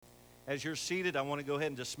As you're seated, I want to go ahead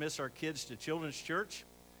and dismiss our kids to Children's Church.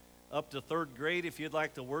 Up to third grade, if you'd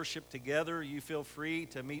like to worship together, you feel free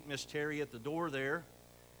to meet Miss Terry at the door there.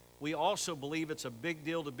 We also believe it's a big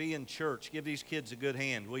deal to be in church. Give these kids a good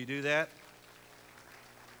hand. Will you do that?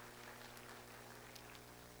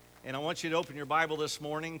 And I want you to open your Bible this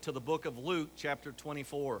morning to the book of Luke, chapter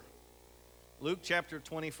 24. Luke, chapter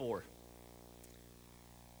 24.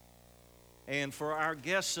 And for our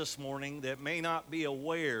guests this morning that may not be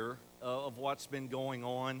aware of what's been going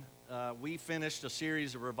on, we finished a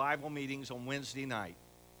series of revival meetings on Wednesday night.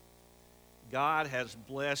 God has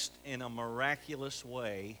blessed in a miraculous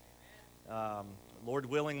way. Lord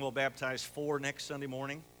willing, we'll baptize 4 next Sunday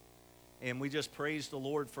morning. And we just praise the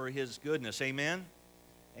Lord for His goodness. Amen?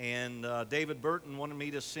 And David Burton wanted me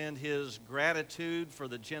to send his gratitude for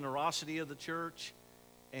the generosity of the church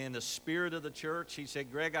and the spirit of the church. He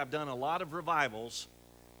said, Greg, I've done a lot of revivals,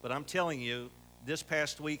 but I'm telling you, this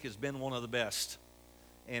past week has been one of the best.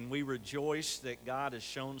 And we rejoice that God has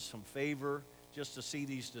shown some favor just to see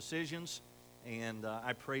these decisions, and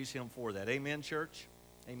I praise Him for that. Amen, church?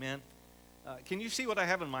 Amen. Can you see what I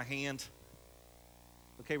have in my hand?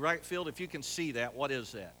 Okay, right field, if you can see that, what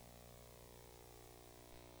is that?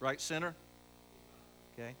 Right center?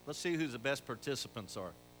 Okay, let's see who the best participants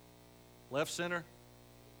are. Left center?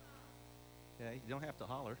 Okay, you don't have to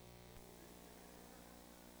holler.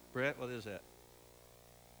 Brett, what is that?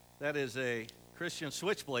 That is a Christian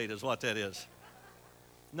switchblade is what that is.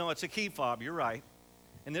 No, it's a key fob, you're right.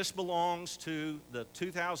 And this belongs to the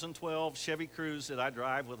 2012 Chevy Cruze that I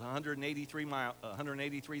drive with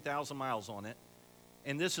 183,000 miles on it.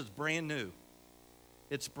 And this is brand new.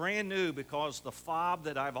 It's brand new because the fob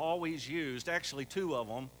that I've always used, actually 2 of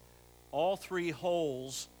them, all 3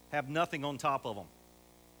 holes have nothing on top of them.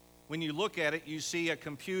 When you look at it, you see a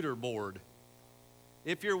computer board.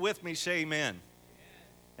 If you're with me, say amen.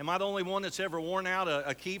 Am I the only one that's ever worn out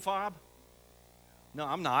a key fob? No,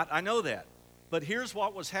 I'm not. I know that. But here's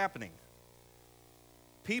what was happening.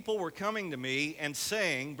 People were coming to me and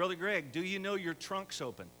saying, Brother Greg, do you know your trunk's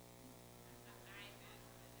open?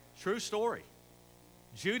 True story.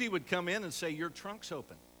 Judy would come in and say, your trunk's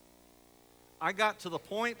open. I got to the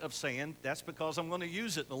point of saying, that's because I'm going to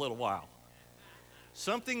use it in a little while.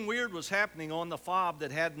 Something weird was happening on the fob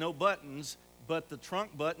that had no buttons, but the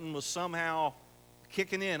trunk button was somehow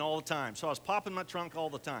kicking in all the time. So I was popping my trunk all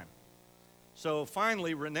the time. So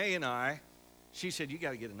finally, Renee and I, she said, you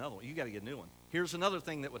got to get another one. You got to get a new one. Here's another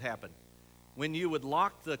thing that would happen. When you would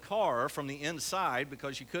lock the car from the inside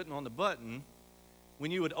because you couldn't on the button,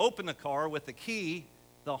 when you would open the car with the key,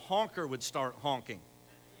 the honker would start honking.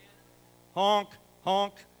 Honk,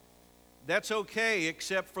 honk. That's okay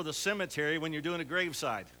except for the cemetery when you're doing a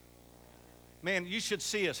graveside. Man, you should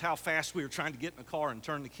see us how fast we were trying to get in the car and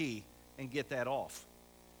turn the key and get that off.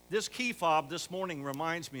 This key fob this morning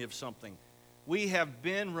reminds me of something. We have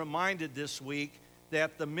been reminded this week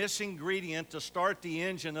that the missing ingredient to start the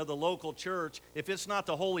engine of the local church, if it's not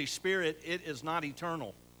the Holy Spirit, it is not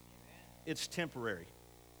eternal. It's temporary.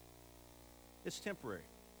 It's temporary.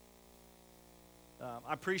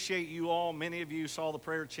 I appreciate you all. Many of you saw the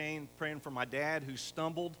prayer chain praying for my dad who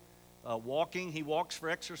stumbled walking. He walks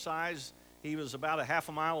for exercise. He was about a half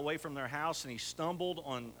a mile away from their house, and he stumbled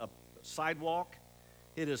on a sidewalk,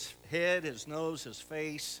 hit his head, his nose, his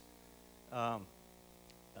face.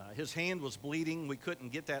 His hand was bleeding. We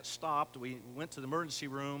couldn't get that stopped. We went to the emergency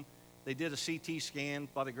room. They did a CT scan.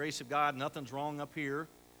 By the grace of God, nothing's wrong up here,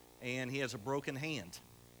 and he has a broken hand.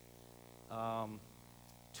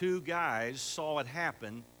 2 guys saw it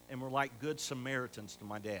happen and were like good Samaritans to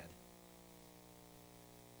my dad.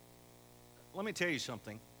 Let me tell you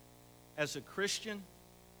something. As a Christian,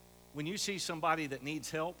 when you see somebody that needs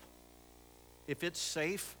help, if it's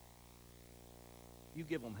safe, you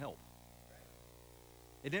give them help.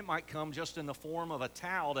 And it might come just in the form of a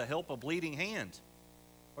towel to help a bleeding hand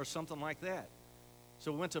or something like that.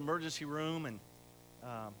 So we went to the emergency room, and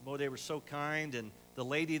boy, they were so kind. And the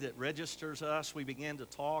lady that registers us, we began to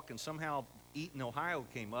talk, and somehow Eaton, Ohio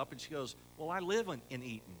came up, and she goes, well, I live in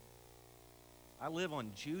Eaton. I live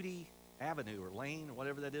on Judy Avenue or Lane or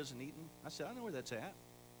whatever that is in Eaton. I said, I know where that's at.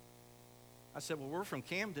 I said, well, we're from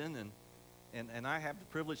Camden, and I have the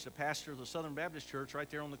privilege to pastor the Southern Baptist Church right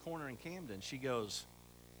there on the corner in Camden. She goes,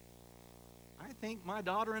 I think my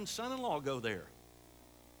daughter and son-in-law go there.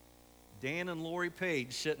 Dan and Lori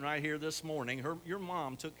Page sitting right here this morning. Your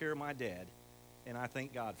mom took care of my dad, and I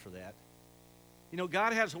thank God for that. You know,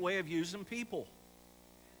 God has a way of using people.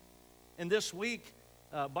 And this week,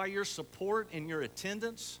 by your support and your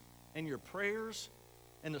attendance and your prayers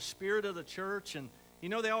and the spirit of the church and You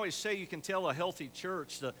know, they always say you can tell a healthy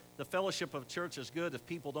church, the fellowship of a church is good if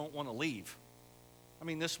people don't want to leave. I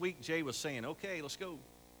mean, this week Jay was saying, okay, let's go.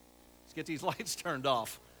 Let's get these lights turned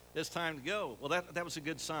off. It's time to go. Well, that was a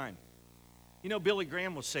good sign. You know, Billy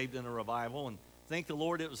Graham was saved in a revival, and thank the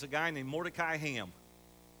Lord it was a guy named Mordecai Ham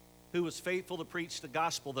who was faithful to preach the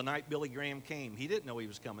gospel the night Billy Graham came. He didn't know he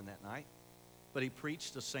was coming that night, but he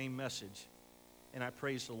preached the same message, and I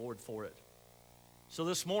praise the Lord for it. So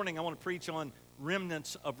this morning I want to preach on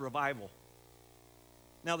remnants of revival.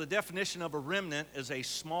 Now, the definition of a remnant is a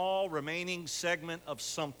small remaining segment of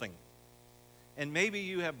something. And maybe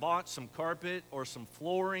you have bought some carpet or some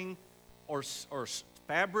flooring or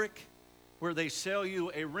fabric where they sell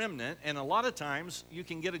you a remnant, and a lot of times you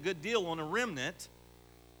can get a good deal on a remnant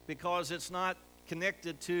because it's not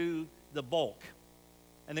connected to the bulk,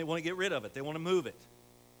 and they want to get rid of it. They want to move it.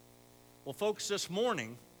 Well, folks, this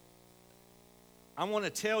morning, I want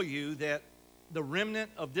to tell you that the remnant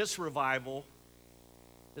of this revival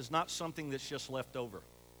is not something that's just left over.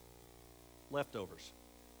 Leftovers.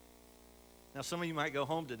 Now, some of you might go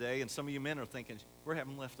home today, and some of you men are thinking, we're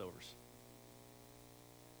having leftovers.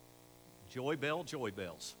 Joy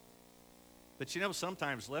bells. But you know,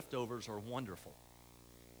 sometimes leftovers are wonderful.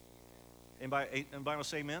 Anybody want to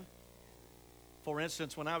say amen? For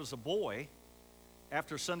instance, when I was a boy,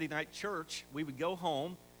 after Sunday night church, we would go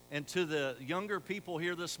home, and to the younger people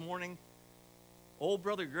here this morning, old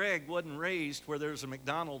Brother Greg wasn't raised where there's a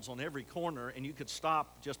McDonald's on every corner, and you could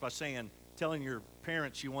stop just by telling your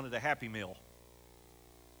parents you wanted a Happy Meal.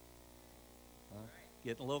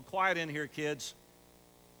 Getting a little quiet in here, kids.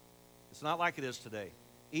 It's not like it is today.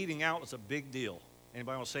 Eating out was a big deal.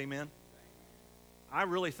 Anybody want to say amen? I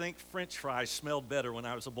really think French fries smelled better when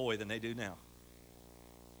I was a boy than they do now.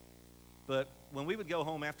 But when we would go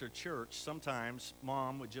home after church, sometimes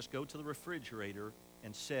Mom would just go to the refrigerator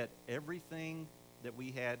and set everything that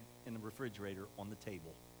we had in the refrigerator on the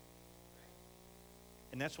table.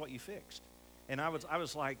 And that's what you fixed. And I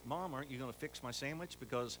was like, Mom, aren't you going to fix my sandwich?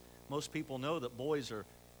 Because most people know that boys are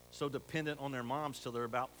so dependent on their moms till they're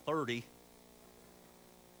about 30.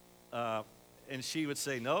 And she would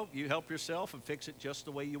say, no, you help yourself and fix it just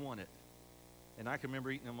the way you want it. And I can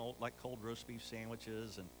remember eating them like cold roast beef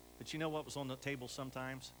sandwiches. But you know what was on the table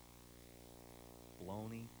sometimes?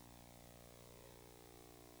 Bologna.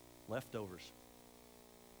 Leftovers.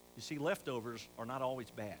 You see, leftovers are not always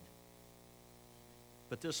bad.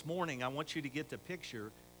 But this morning, I want you to get the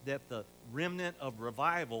picture that the remnant of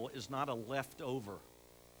revival is not a leftover.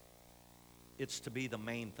 It's to be the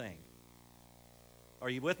main thing. Are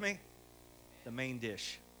you with me? The main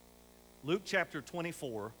dish. Luke chapter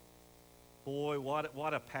 24. Boy,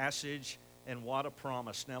 what a passage and what a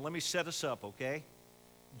promise. Now, let me set us up, okay?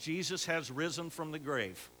 Jesus has risen from the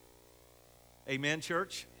grave. Amen,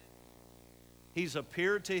 church? He's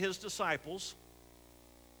appeared to his disciples.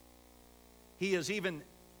 He has even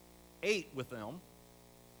ate with them.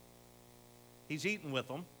 He's eaten with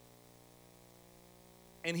them.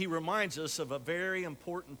 And he reminds us of a very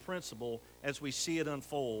important principle as we see it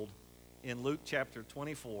unfold in Luke chapter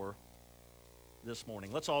 24 this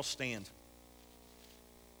morning. Let's all stand.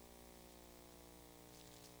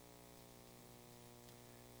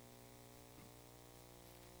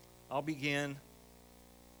 I'll begin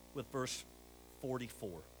with verse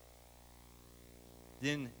 44.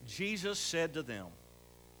 Then Jesus said to them,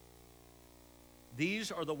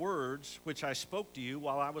 "These are the words which I spoke to you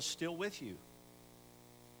while I was still with you,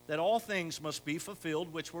 that all things must be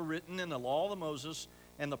fulfilled which were written in the law of Moses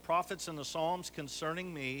and the prophets and the Psalms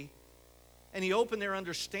concerning me." And he opened their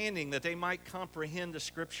understanding that they might comprehend the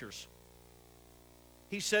Scriptures.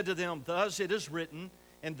 He said to them, "Thus it is written,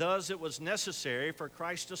 and thus it was necessary for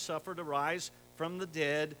Christ to suffer to rise from the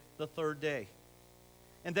dead the third day,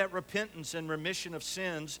 and that repentance and remission of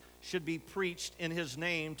sins should be preached in his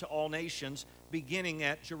name to all nations, beginning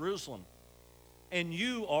at Jerusalem. And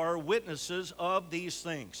you are witnesses of these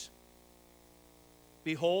things.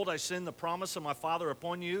 Behold, I send the promise of my Father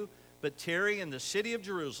upon you, but tarry in the city of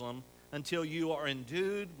Jerusalem until you are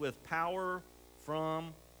endued with power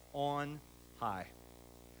from on high."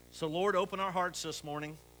 So, Lord, open our hearts this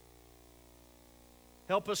morning.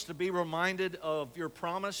 Help us to be reminded of your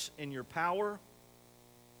promise and your power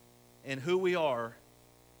and who we are,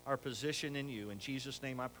 our position in you. In Jesus'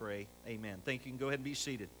 name I pray, amen. Thank you. You can go ahead and be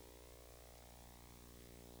seated.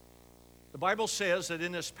 The Bible says that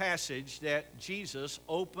in this passage that Jesus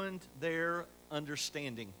opened their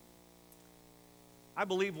understanding. I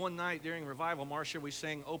believe one night during revival, Marcia, we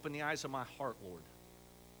sang, "Open the eyes of my heart, Lord."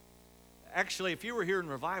 Actually, if you were here in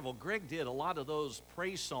revival, Greg did a lot of those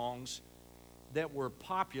praise songs that were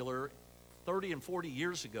popular 30 and 40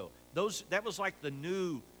 years ago. That was like the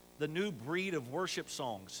new breed of worship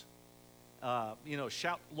songs.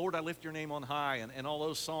 Shout, Lord, I lift your name on high, and all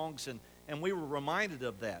those songs, and we were reminded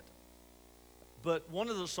of that. But one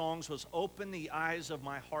of the songs was Open the Eyes of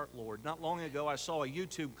My Heart, Lord. Not long ago, I saw a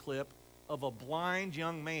YouTube clip of a blind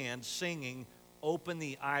young man singing, Open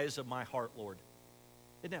the Eyes of My Heart, Lord.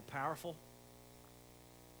 Isn't that powerful?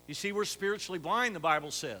 You see, we're spiritually blind, the Bible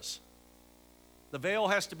says. The veil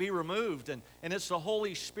has to be removed, and it's the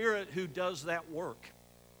Holy Spirit who does that work.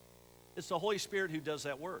 It's the Holy Spirit who does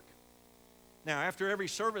that work. Now, after every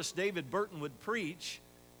service, David Burton would preach.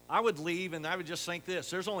 I would leave and I would just think this: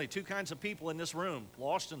 there's only two kinds of people in this room,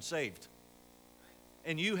 lost and saved.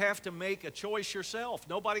 And you have to make a choice yourself.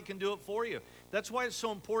 Nobody can do it for you. That's why it's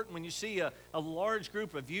so important when you see a large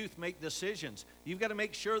group of youth make decisions. You've got to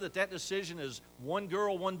make sure that decision is one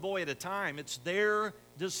girl, one boy at a time. It's their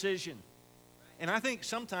decision. And I think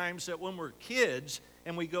sometimes that when we're kids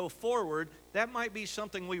and we go forward, that might be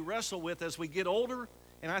something we wrestle with as we get older.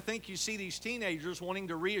 And I think you see these teenagers wanting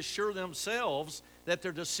to reassure themselves that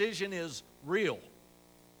their decision is real.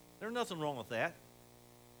 There's nothing wrong with that.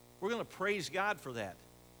 We're going to praise God for that.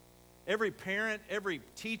 Every parent, every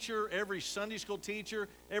teacher, every Sunday school teacher,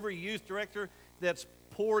 every youth director that's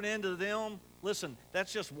poured into them, listen,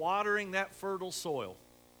 that's just watering that fertile soil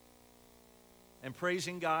and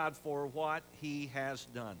praising God for what He has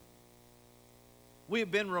done. We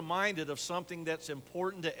have been reminded of something that's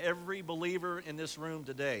important to every believer in this room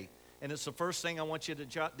today. And it's the first thing I want you to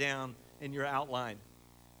jot down in your outline.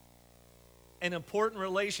 An important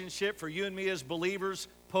relationship for you and me as believers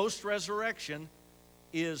post-resurrection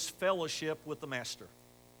is fellowship with the Master.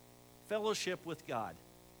 Fellowship with God.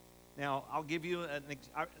 Now, I'll give you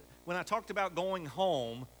when I talked about going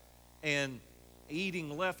home and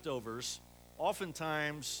eating leftovers,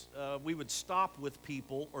 oftentimes we would stop with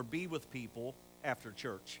people or be with people after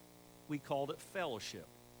church. We called it fellowship.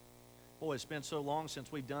 Boy, it's been so long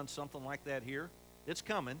since we've done something like that here. It's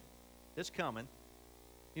coming. It's coming.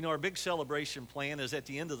 You know, our big celebration plan is at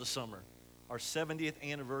the end of the summer, our 70th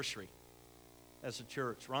anniversary as a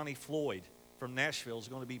church. Ronnie Floyd from Nashville is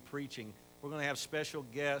going to be preaching. We're going to have special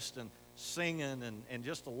guests and singing and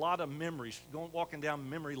just a lot of memories, walking down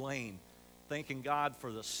memory lane, thanking God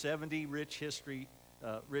for the 70 rich history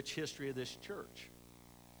of this church.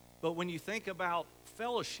 But when you think about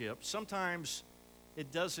fellowship, sometimes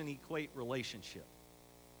it doesn't equate relationship.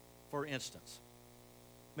 For instance,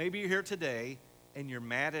 maybe you're here today and you're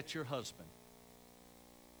mad at your husband.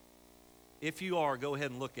 If you are, go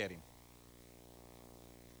ahead and look at him.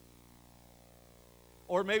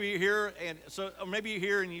 Or maybe you're here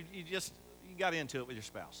and you got into it with your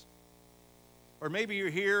spouse. Or maybe you're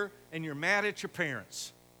here and you're mad at your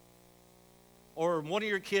parents. Or one of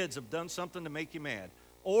your kids have done something to make you mad.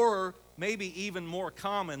 Or maybe even more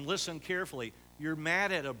common, listen carefully, you're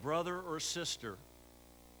mad at a brother or sister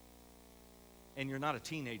and you're not a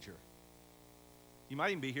teenager. You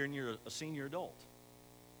might even be here and you're a senior adult.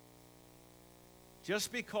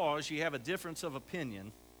 Just because you have a difference of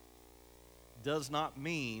opinion does not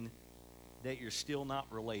mean that you're still not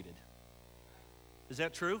related. Is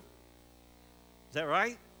that true? Is that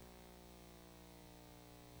right?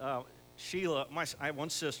 Sheila, I have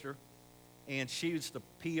one sister, and she's the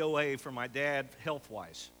POA for my dad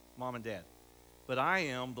health-wise, mom and dad. But I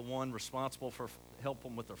am the one responsible for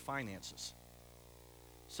helping them with their finances.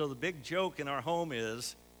 So the big joke in our home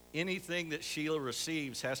is anything that Sheila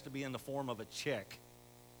receives has to be in the form of a check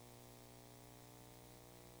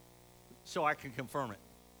so I can confirm it.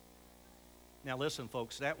 Now listen,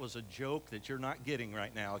 folks, that was a joke that you're not getting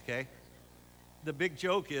right now, okay? The big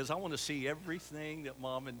joke is I want to see everything that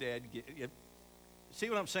mom and dad get. See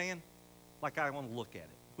what I'm saying? Like I want to look at it,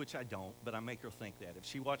 which I don't, but I make her think that. If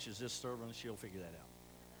she watches this sermon, she'll figure that out.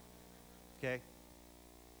 Okay?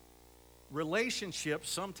 Relationships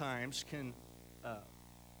sometimes can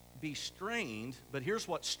be strained, but here's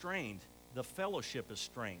what's strained. The fellowship is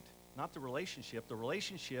strained, not the relationship. The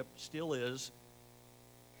relationship still is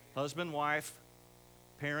husband, wife,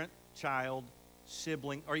 parent, child,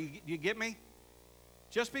 sibling. You get me?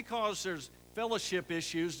 Just because there's fellowship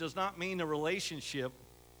issues does not mean the relationship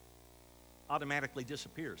automatically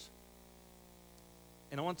disappears.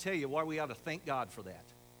 And I want to tell you why we ought to thank God for that.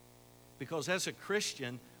 Because as a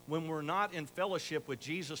Christian, when we're not in fellowship with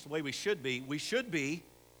Jesus the way we should be,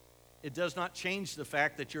 it does not change the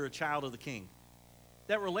fact that you're a child of the King.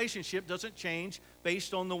 That relationship doesn't change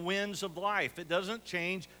based on the winds of life. It doesn't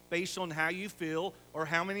change based on how you feel or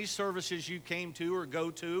how many services you came to or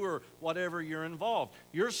go to or whatever you're involved.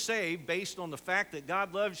 You're saved based on the fact that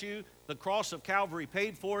God loves you, the cross of Calvary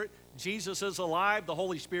paid for it, Jesus is alive, the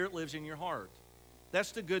Holy Spirit lives in your heart.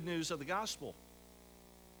 That's the good news of the gospel.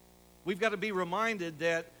 We've got to be reminded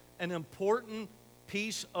that an important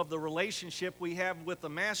piece of the relationship we have with the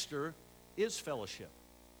Master is fellowship.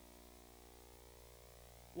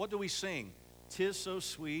 What do we sing? 'Tis so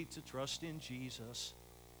sweet to trust in Jesus.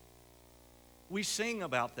 We sing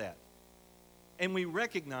about that. And we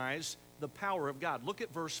recognize the power of God. Look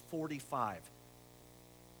at verse 45.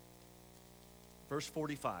 Verse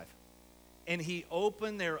 45. And he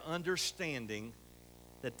opened their understanding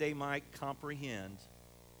that they might comprehend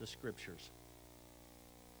the Scriptures.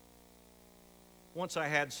 Once I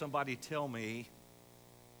had somebody tell me,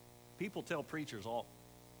 people tell preachers all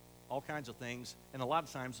kinds of things, and a lot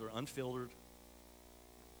of times they're unfiltered.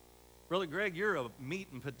 Brother Greg, you're a meat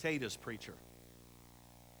and potatoes preacher.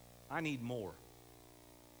 I need more.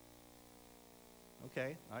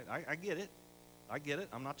 Okay, I get it. I get it.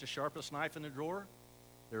 I'm not the sharpest knife in the drawer.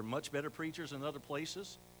 There are much better preachers in other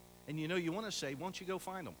places. And you want to say, why don't you go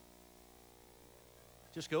find them?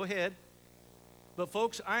 Just go ahead. But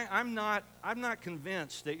folks, I'm not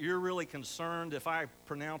convinced that you're really concerned if I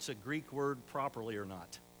pronounce a Greek word properly or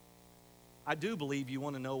not. I do believe you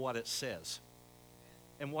want to know what it says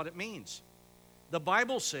and what it means. The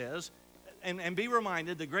Bible says, and be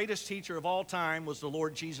reminded, the greatest teacher of all time was the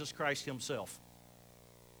Lord Jesus Christ himself.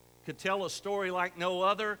 Could tell a story like no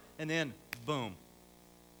other, and then boom.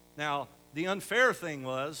 Now, the unfair thing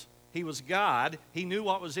was, he was God. He knew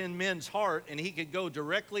what was in men's heart, and he could go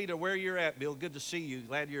directly to where you're at. Bill, good to see you.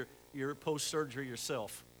 Glad you're post-surgery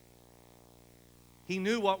yourself. He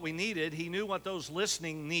knew what we needed. He knew what those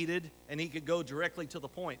listening needed, and he could go directly to the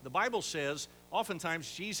point. The Bible says, oftentimes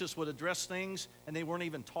Jesus would address things, and they weren't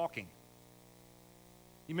even talking.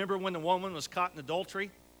 You remember when the woman was caught in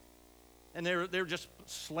adultery? And they were just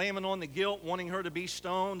slamming on the guilt, wanting her to be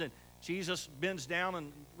stoned, and Jesus bends down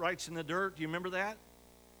and writes in the dirt. Do you remember that?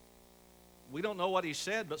 We don't know what he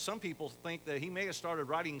said, but some people think that he may have started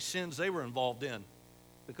writing sins they were involved in,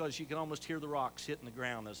 because you can almost hear the rocks hitting the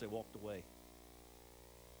ground as they walked away.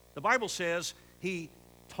 The Bible says he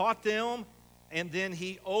taught them, and then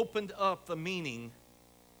he opened up the meaning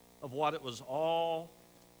of what it was all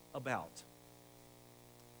about.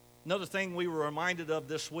 Another thing we were reminded of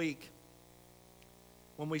this week,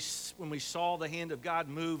 when we saw the hand of God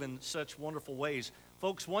move in such wonderful ways.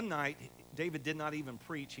 Folks, one night, David did not even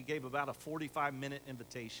preach. He gave about a 45-minute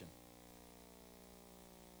invitation.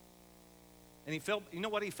 And he felt, you know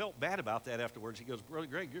what, he felt bad about that afterwards. He goes, Brother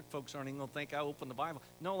Greg, your folks aren't even going to think I opened the Bible.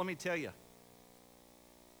 No, let me tell you.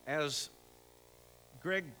 As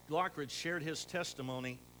Greg Lockridge shared his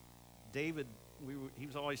testimony, David, he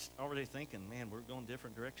was already thinking, man, we're going a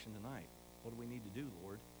different direction tonight. What do we need to do,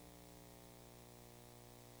 Lord?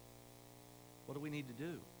 What do we need to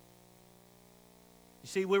do? You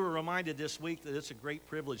see, we were reminded this week that it's a great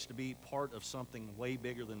privilege to be part of something way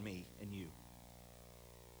bigger than me and you.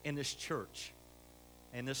 In this church,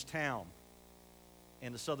 in this town,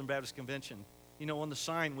 in the Southern Baptist Convention. You know, on the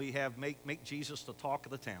sign we have, make Jesus the talk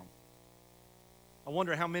of the town. I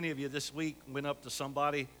wonder how many of you this week went up to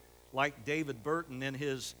somebody like David Burton in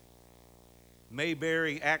his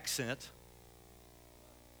Mayberry accent.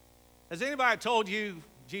 Has anybody told you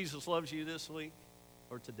Jesus loves you this week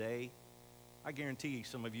or today? I guarantee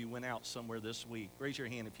some of you went out somewhere this week. Raise your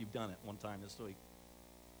hand if you've done it one time this week.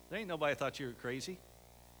 There ain't nobody thought you were crazy.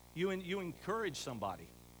 You encouraged somebody.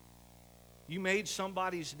 You made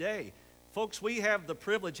somebody's day. Folks, we have the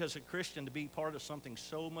privilege as a Christian to be part of something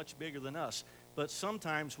so much bigger than us. But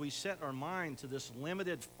sometimes we set our mind to this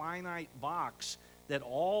limited, finite box that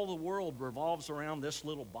all the world revolves around this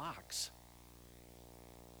little box.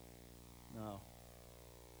 No.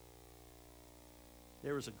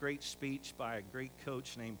 There was a great speech by a great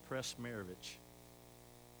coach named Press Maravich.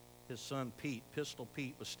 His son Pete, Pistol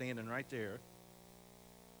Pete, was standing right there.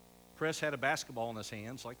 Press had a basketball in his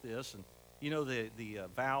hands like this, and you know the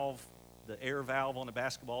valve, the air valve on a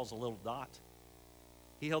basketball is a little dot.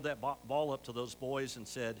 He held that ball up to those boys and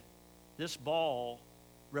said, "This ball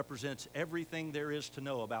represents everything there is to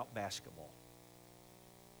know about basketball."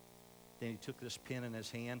 Then he took this pen in his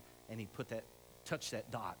hand and he touched that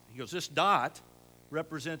dot. He goes, "This dot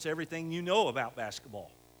represents everything you know about basketball."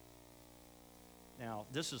 Now,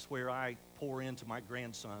 this is where I pour into my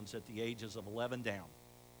grandsons at the ages of 11 down.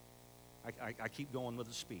 I keep going with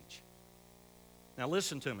the speech. Now,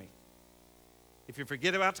 listen to me. If you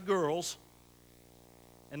forget about the girls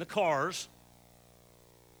and the cars,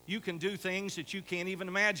 you can do things that you can't even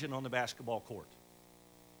imagine on the basketball court.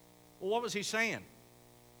 Well, what was he saying?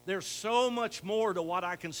 There's so much more to what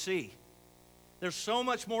I can see. There's so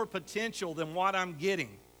much more potential than what I'm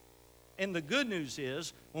getting. And the good news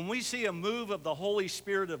is, when we see a move of the Holy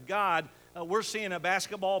Spirit of God, we're seeing a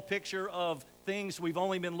basketball picture of things we've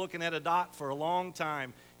only been looking at a dot for a long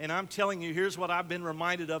time. And I'm telling you, here's what I've been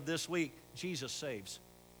reminded of this week. Jesus saves.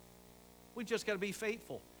 We just got to be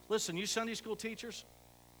faithful. Listen, you Sunday school teachers,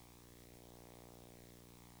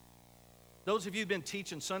 those of you who've been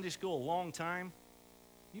teaching Sunday school a long time,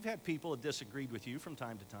 you've had people that disagreed with you from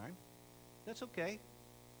time to time. That's okay.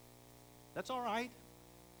 That's all right.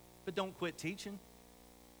 But don't quit teaching.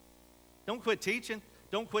 Don't quit teaching.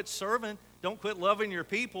 Don't quit serving. Don't quit loving your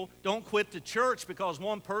people. Don't quit the church because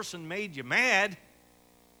one person made you mad.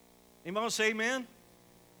 Anybody say amen?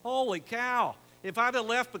 Holy cow. If I'd have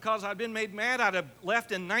left because I'd been made mad, I'd have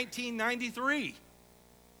left in 1993.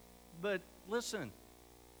 But listen,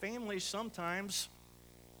 families sometimes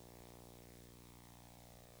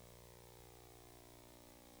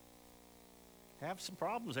have some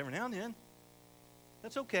problems every now and then.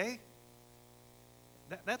 That's okay.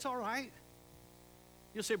 That's all right.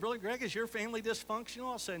 You'll say, Brother Greg, is your family dysfunctional?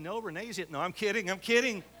 I'll say, no, Renee's it. No, I'm kidding. I'm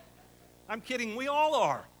kidding. I'm kidding. We all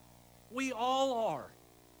are. We all are.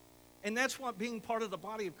 And that's what being part of the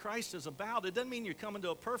body of Christ is about. It doesn't mean you're coming to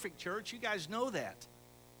a perfect church. You guys know that.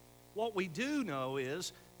 What we do know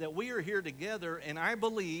is that we are here together, and I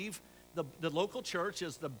believe the local church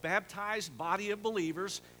is the baptized body of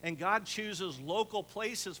believers, and God chooses local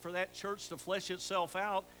places for that church to flesh itself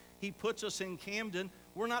out. He puts us in Camden.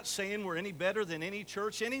 We're not saying we're any better than any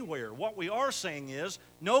church anywhere. What we are saying is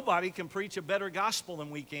nobody can preach a better gospel than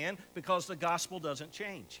we can because the gospel doesn't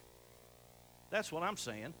change. That's what I'm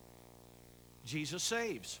saying. Jesus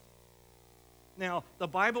saves. Now, the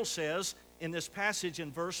Bible says in this passage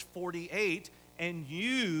in verse 48, and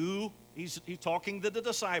you, he's talking to the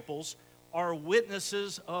disciples, are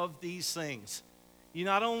witnesses of these things. You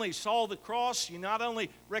not only saw the cross, you not only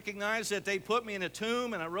recognize that they put me in a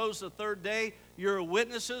tomb and I rose the third day, you're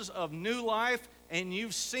witnesses of new life and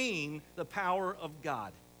you've seen the power of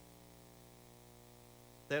God.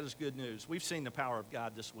 That is good news. We've seen the power of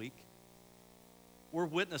God this week. We're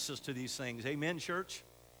witnesses to these things. Amen, church?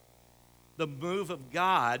 The move of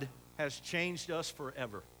God has changed us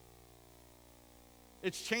forever.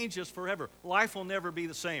 It's changed us forever. Life will never be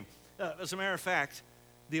the same. As a matter of fact,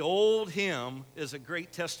 the old hymn is a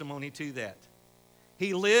great testimony to that.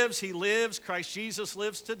 He lives, Christ Jesus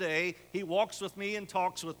lives today. He walks with me and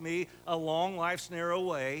talks with me along life's narrow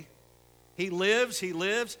way. He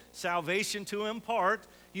lives, salvation to impart.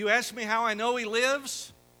 You ask me how I know he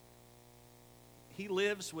lives? He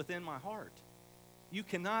lives within my heart. You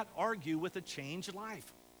cannot argue with a changed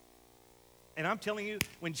life. And I'm telling you,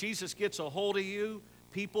 when Jesus gets a hold of you,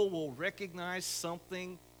 people will recognize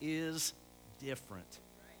something is different.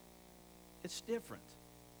 It's different.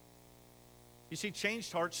 You see,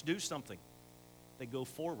 changed hearts do something. They go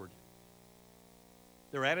forward.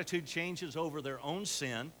 Their attitude changes over their own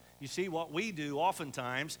sin. You see, what we do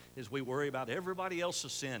oftentimes is we worry about everybody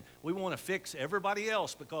else's sin. We want to fix everybody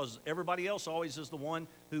else because everybody else always is the one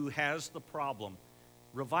who has the problem.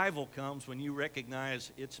 Revival comes when you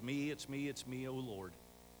recognize it's me, oh Lord.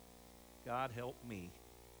 God help me.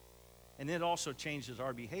 And it also changes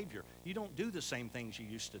our behavior. You don't do the same things you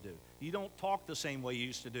used to do. You don't talk the same way you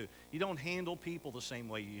used to do. You don't handle people the same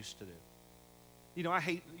way you used to do. You know,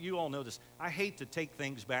 you all know this, I hate to take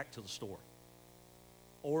things back to the store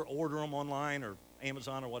or order them online or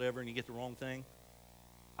Amazon or whatever and you get the wrong thing.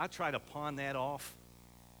 I try to pawn that off.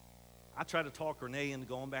 I try to talk Renee into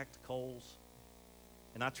going back to Kohl's.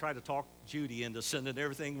 And I try to talk Judy into sending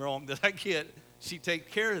everything wrong that I get. She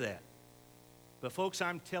takes care of that. But folks,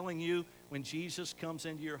 I'm telling you, when Jesus comes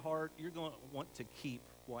into your heart, you're going to want to keep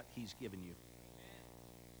what he's given you. Amen.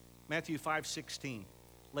 Matthew 5:16,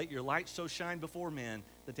 let your light so shine before men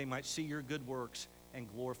that they might see your good works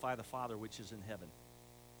and glorify the Father which is in heaven.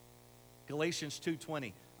 Galatians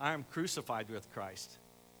 2:20, I am crucified with Christ.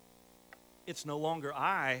 It's no longer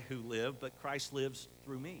I who live, but Christ lives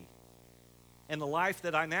through me. And the life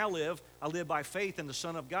that I now live, I live by faith in the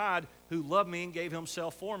Son of God who loved me and gave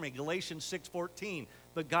himself for me. Galatians 6:14.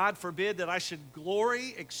 But God forbid that I should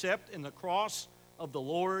glory except in the cross of the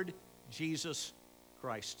Lord Jesus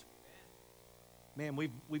Christ. Man,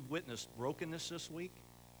 we've witnessed brokenness this week,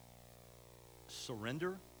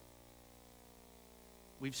 surrender.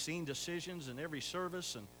 We've seen decisions in every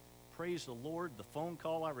service, and praise the Lord, the phone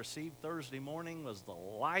call I received Thursday morning was the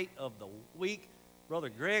light of the week. Brother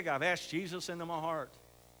Greg, I've asked Jesus into my heart.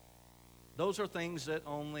 Those are things that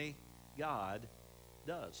only God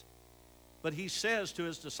does. But he says to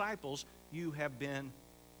his disciples, you have been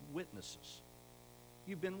witnesses.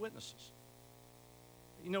 You've been witnesses.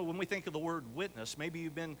 You know, when we think of the word witness, maybe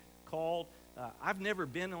you've been called. I've never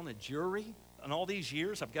been on a jury in all these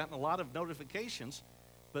years. I've gotten a lot of notifications.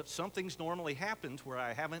 but something's normally happened where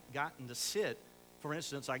I haven't gotten to sit. For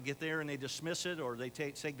instance, I get there and they dismiss it, or they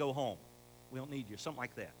say, go home. We don't need you, something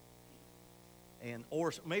like that.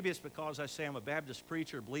 Or maybe it's because I say I'm a Baptist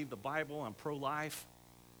preacher, believe the Bible, I'm pro-life.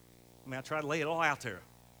 I mean, I try to lay it all out there.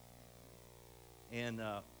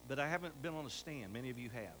 But I haven't been on a stand. Many of you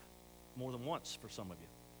have, more than once for some of you.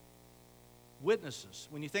 Witnesses.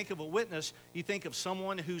 When you think of a witness, you think of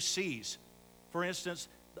someone who sees. For instance,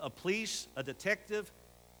 a police, a detective,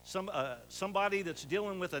 somebody that's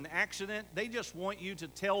dealing with an accident. They just want you to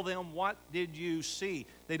tell them, what did you see?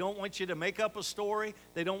 They don't want you to make up a story.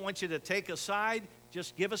 They don't want you to take a side.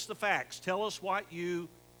 Just give us the facts. Tell us what you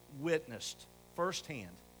witnessed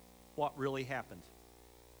firsthand, what really happened.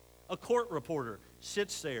 A court reporter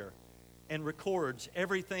sits there and records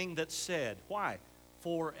everything that's said. Why?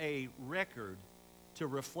 For a record to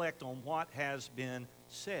reflect on what has been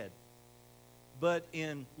said. But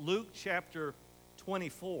in Luke chapter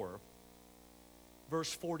 24,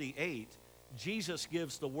 verse 48, Jesus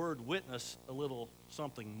gives the word witness a little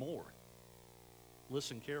something more.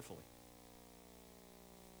 Listen carefully.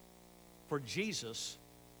 For Jesus,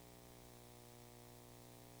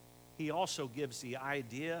 he also gives the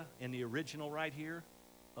idea in the original right here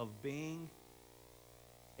of being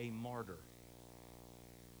a martyr.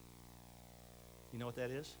 You know what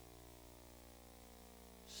that is?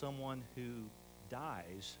 Someone who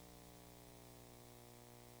dies,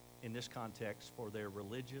 in this context, for their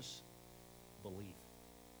religious belief.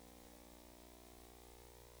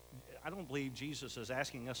 I don't believe Jesus is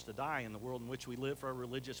asking us to die in the world in which we live for our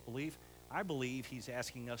religious belief. I believe he's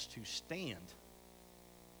asking us to stand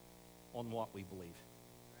on what we believe.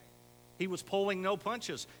 He was pulling no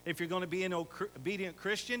punches. If you're going to be an obedient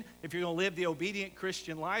Christian, if you're going to live the obedient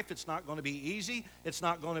Christian life, it's not going to be easy. It's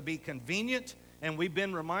not going to be convenient. And we've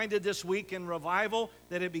been reminded this week in revival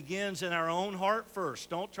that it begins in our own heart first.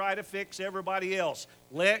 Don't try to fix everybody else.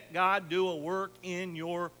 Let God do a work in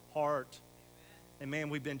your heart. And man,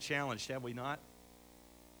 we've been challenged, have we not?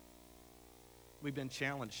 We've been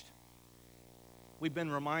challenged. We've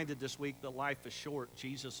been reminded this week that life is short.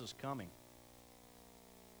 Jesus is coming.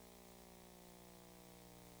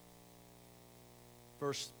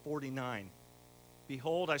 Verse 49,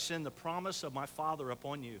 behold, I send the promise of my Father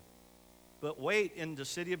upon you. But wait in the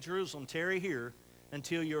city of Jerusalem, tarry here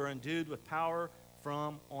until you are endued with power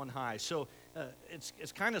from on high. So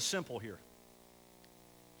it's kind of simple here.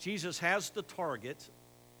 Jesus has the target,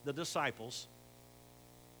 the disciples.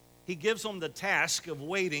 He gives them the task of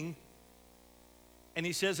waiting. And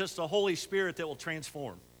he says it's the Holy Spirit that will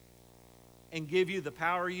transform and give you the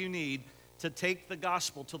power you need to take the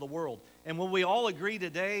gospel to the world. And will we all agree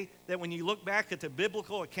today that when you look back at the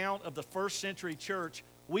biblical account of the first century church,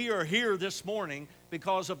 we are here this morning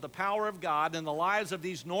because of the power of God and the lives of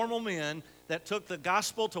these normal men that took the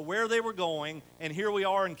gospel to where they were going. And here we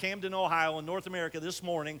are in Camden, Ohio, in North America this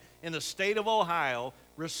morning, in the state of Ohio,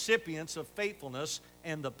 recipients of faithfulness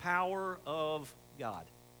and the power of God.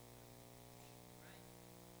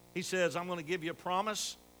 He says, I'm going to give you a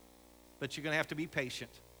promise, but you're going to have to be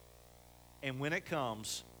patient. And when it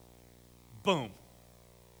comes, boom,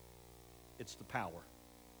 it's the power.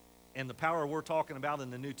 And the power we're talking about in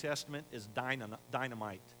the New Testament is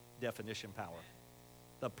dynamite definition power.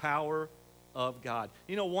 The power of God.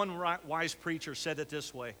 You know, one wise preacher said it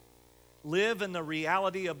this way: live in the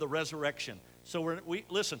reality of the resurrection. So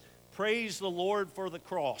listen, praise the Lord for the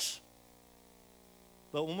cross.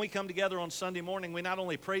 But when we come together on Sunday morning, we not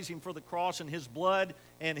only praise him for the cross and his blood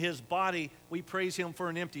and his body, we praise him for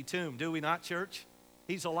an empty tomb. Do we not, church?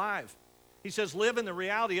 He's alive. He says, live in the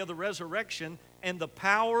reality of the resurrection and the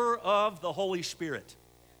power of the Holy Spirit.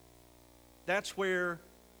 That's where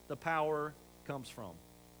the power comes from.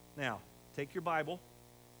 Now, take your Bible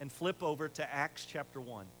and flip over to Acts chapter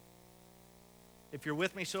 1. If you're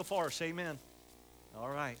with me so far, say amen. All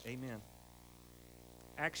right, amen.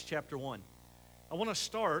 Acts chapter 1. I want to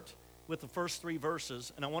start with the first 3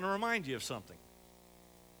 verses, and I want to remind you of something.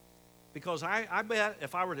 Because I bet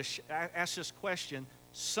if I were to ask this question,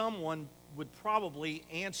 someone would probably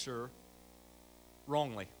answer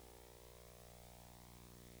wrongly.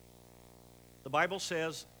 The Bible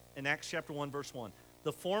says in Acts chapter 1, verse 1,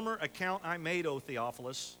 the former account I made, O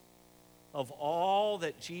Theophilus, of all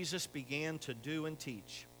that Jesus began to do and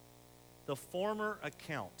teach. The former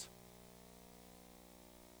account.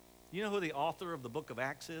 You know who the author of the book of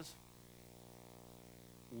Acts is?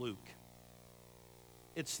 Luke.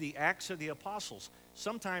 It's the Acts of the Apostles.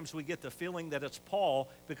 Sometimes we get the feeling that it's Paul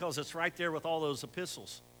because it's right there with all those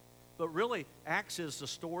epistles. But really, Acts is the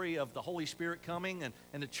story of the Holy Spirit coming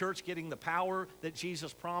and the church getting the power that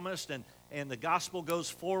Jesus promised, and the gospel goes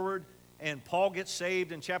forward. and Paul gets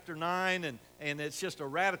saved in chapter 9, and it's just a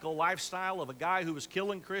radical lifestyle of a guy who was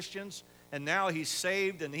killing Christians, and now he's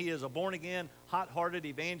saved, and he is a born-again, hot-hearted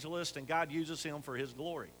evangelist, and God uses him for his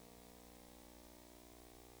glory.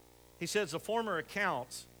 He says the former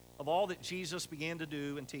accounts of all that Jesus began to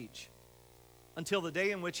do and teach, until the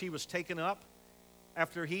day in which he was taken up,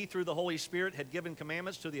 after he, through the Holy Spirit, had given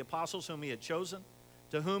commandments to the apostles whom he had chosen,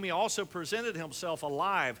 to whom he also presented himself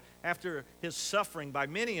alive after his suffering by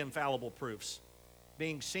many infallible proofs,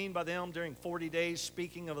 being seen by them during 40 days,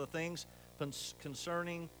 speaking of the things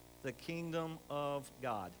concerning the kingdom of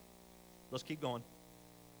God. Let's keep going.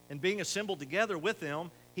 And being assembled together with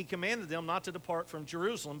them, he commanded them not to depart from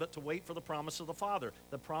Jerusalem, but to wait for the promise of the Father.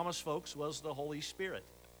 The promise, folks, was the Holy Spirit.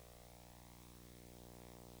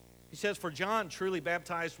 He says, for John truly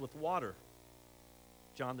baptized with water,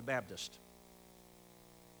 John the Baptist.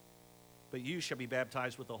 But you shall be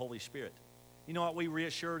baptized with the Holy Spirit. You know what we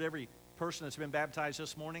reassured every person that's been baptized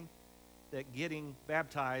this morning? That getting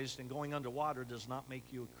baptized and going under water does not make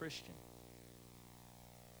you a Christian.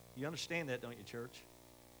 You understand that, don't you, church?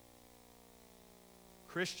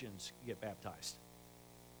 Christians get baptized.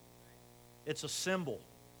 It's a symbol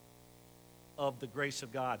of the grace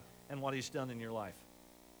of God and what he's done in your life.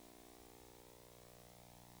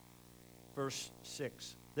 Verse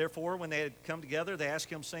 6. Therefore, when they had come together, they asked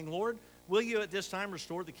him, saying, Lord, will you at this time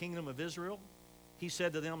restore the kingdom of Israel? He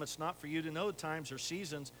said to them, it's not for you to know the times or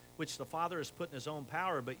seasons which the Father has put in his own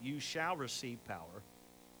power, but you shall receive power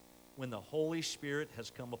when the Holy Spirit has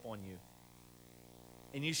come upon you.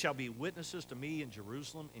 And you shall be witnesses to me in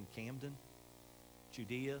Jerusalem, in Camden,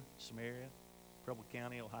 Judea, Samaria, Preble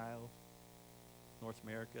County, Ohio, North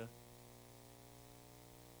America,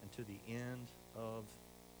 and to the end of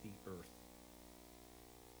the earth.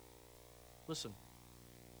 Listen,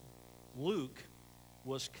 Luke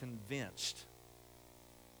was convinced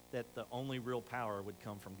that the only real power would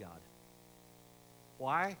come from God.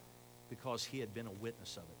 Why? Because he had been a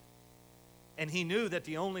witness of it. And he knew that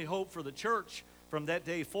the only hope for the church from that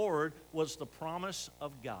day forward was the promise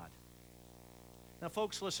of God. Now,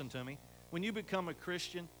 folks, listen to me. When you become a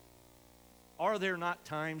Christian, are there not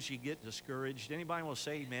times you get discouraged? Anybody want to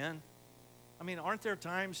say amen? I mean, aren't there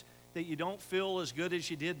times that you don't feel as good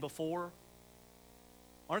as you did before?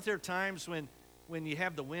 Aren't there times when you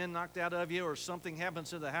have the wind knocked out of you, or something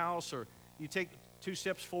happens in the house, or you take 2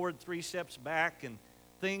 steps forward, 3 steps back, and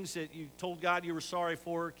things that you told God you were sorry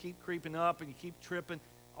for keep creeping up and you keep tripping?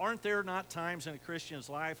 Aren't there not times in a Christian's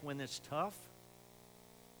life when it's tough?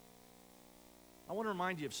 I want to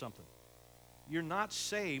remind you of something. You're not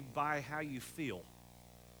saved by how you feel.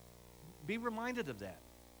 Be reminded of that.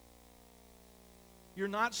 You're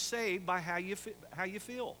not saved by how you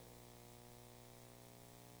feel.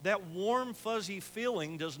 That warm, fuzzy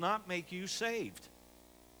feeling does not make you saved.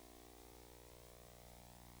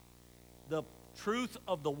 The truth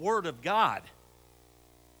of the Word of God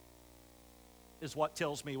is what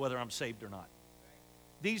tells me whether I'm saved or not.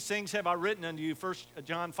 These things have I written unto you, 1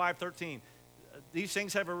 John 5:13. These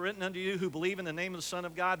things have I written unto you who believe in the name of the Son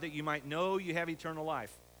of God, that you might know you have eternal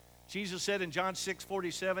life. Jesus said in John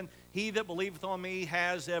 6:47, he that believeth on me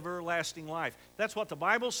has everlasting life. That's what the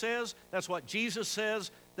Bible says. That's what Jesus says.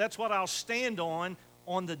 That's what I'll stand on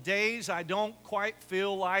the days I don't quite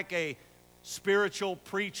feel like a spiritual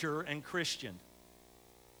preacher and Christian.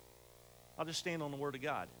 I'll just stand on the Word of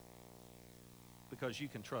God because you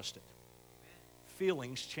can trust it.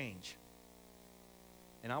 Feelings change.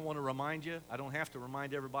 And I want to remind you, I don't have to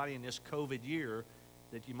remind everybody in this COVID year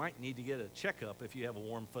that you might need to get a checkup if you have a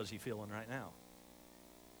warm, fuzzy feeling right now.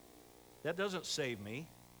 That doesn't save me.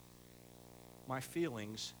 My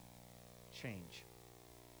feelings change.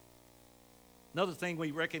 Another thing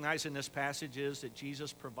we recognize in this passage is that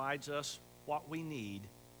Jesus provides us what we need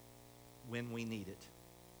when we need it.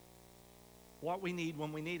 What we need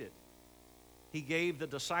when we need it. He gave the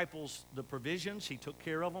disciples the provisions. He took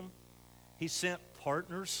care of them. He sent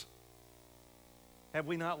partners. Have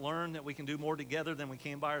we not learned that we can do more together than we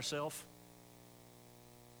can by ourselves?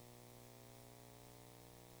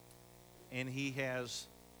 And he has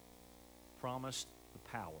promised the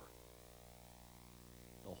power,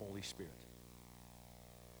 the Holy Spirit.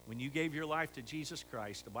 When you gave your life to Jesus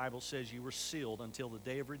Christ, the Bible says you were sealed until the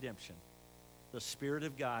day of redemption. The Spirit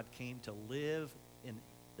of God came to live in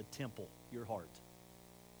the temple, your heart.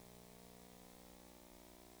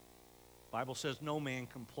 The Bible says no man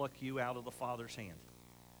can pluck you out of the Father's hand.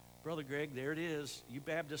 Brother Greg, there it is. You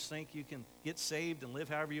Baptists think you can get saved and live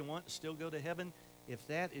however you want and still go to heaven. If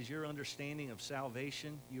that is your understanding of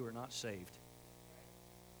salvation, you are not saved.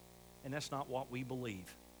 And that's not what we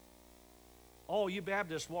believe. Oh, you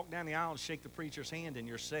Baptists walk down the aisle and shake the preacher's hand and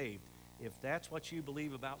you're saved. If that's what you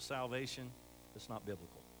believe about salvation, it's not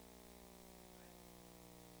biblical.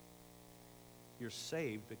 You're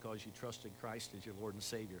saved because you trusted Christ as your Lord and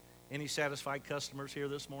Savior. Any satisfied customers here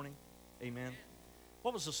this morning? Amen.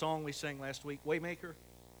 What was the song we sang last week? Waymaker?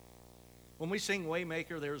 When we sing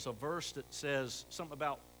Waymaker, there's a verse that says something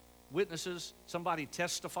about witnesses, somebody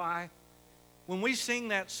testify. When we sing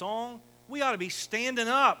that song, we ought to be standing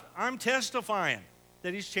up. I'm testifying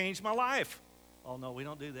that He's changed my life. Oh, no, we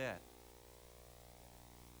don't do that.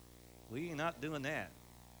 We ain't not doing that.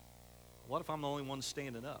 What if I'm the only one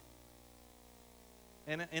standing up?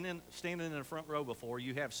 And then standing in the front row before,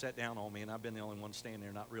 you have sat down on me, and I've been the only one standing there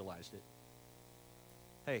and not realized it.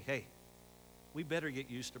 Hey, we better get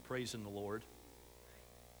used to praising the Lord.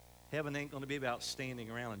 Heaven ain't going to be about standing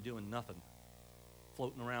around and doing nothing,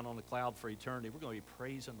 floating around on the cloud for eternity. We're going to be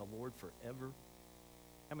praising the Lord forever.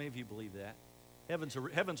 How many of you believe that? Heaven's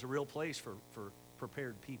a real place for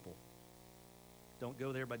prepared people. Don't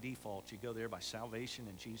go there by default. You go there by salvation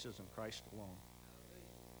in Jesus and Christ alone.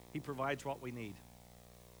 He provides what we need.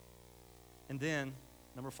 And then,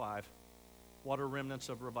 number 5, what are remnants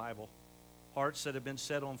of revival? Hearts that have been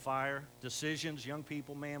set on fire, decisions, young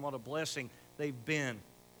people, man, what a blessing they've been.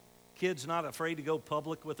 Kids not afraid to go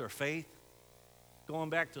public with their faith, going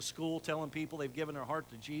back to school, telling people they've given their heart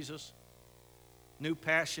to Jesus. New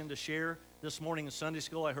passion to share. This morning in Sunday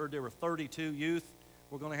school, I heard there were 32 youth.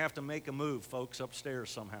 We're going to have to make a move, folks, upstairs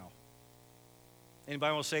somehow.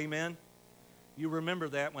 Anybody want to say amen? You remember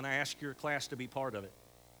that when I ask your class to be part of it.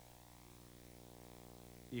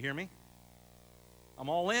 You hear me? I'm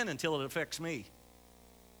all in until it affects me.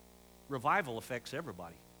 Revival affects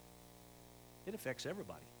everybody. It affects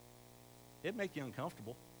everybody. It'd make you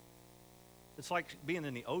uncomfortable. It's like being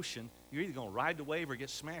in the ocean. You're either going to ride the wave or get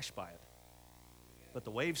smashed by it. But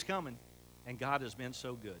the wave's coming, and God has been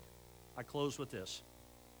so good. I close with this.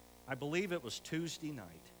 I believe it was Tuesday night.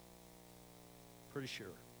 Pretty sure.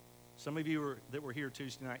 Some of you that were here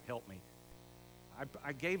Tuesday night, help me.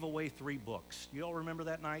 I gave away 3 books. You all remember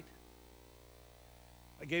that night?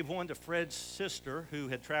 I gave one to Fred's sister, who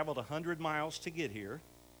had traveled 100 miles to get here.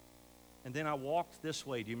 And then I walked this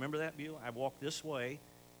way. Do you remember that, Beulah? I walked this way,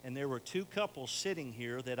 and there were 2 couples sitting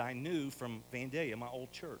here that I knew from Vandalia, my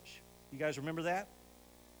old church. You guys remember that?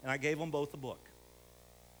 And I gave them both a book.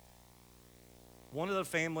 One of the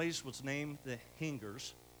families was named the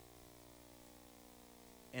Hingers,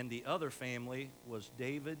 and the other family was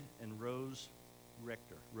David and Rosa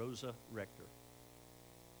Rector.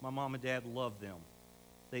 My mom and dad love them.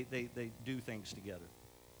 They do things together.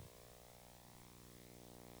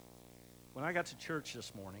 When I got to church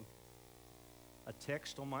this morning, a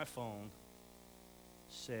text on my phone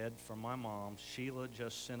said from my mom, Sheila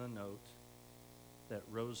just sent a note that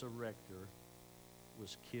Rosa Rector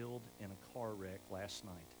was killed in a car wreck last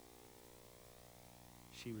night.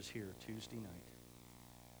 She was here Tuesday night.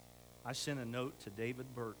 I sent a note to David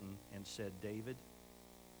Burton and said, David,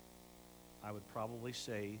 I would probably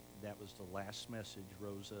say that was the last message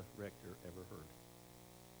Rosa Rector ever heard.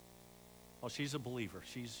 Well, she's a believer.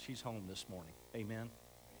 She's home this morning. Amen.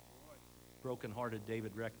 Broken-hearted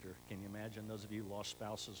David Rector. Can you imagine? Those of you who lost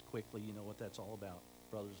spouses quickly, you know what that's all about,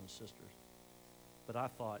 brothers and sisters. But I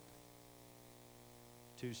thought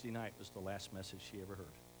Tuesday night was the last message she ever heard.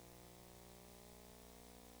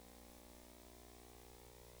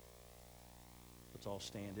 Let's all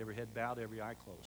stand. Every head bowed, every eye closed.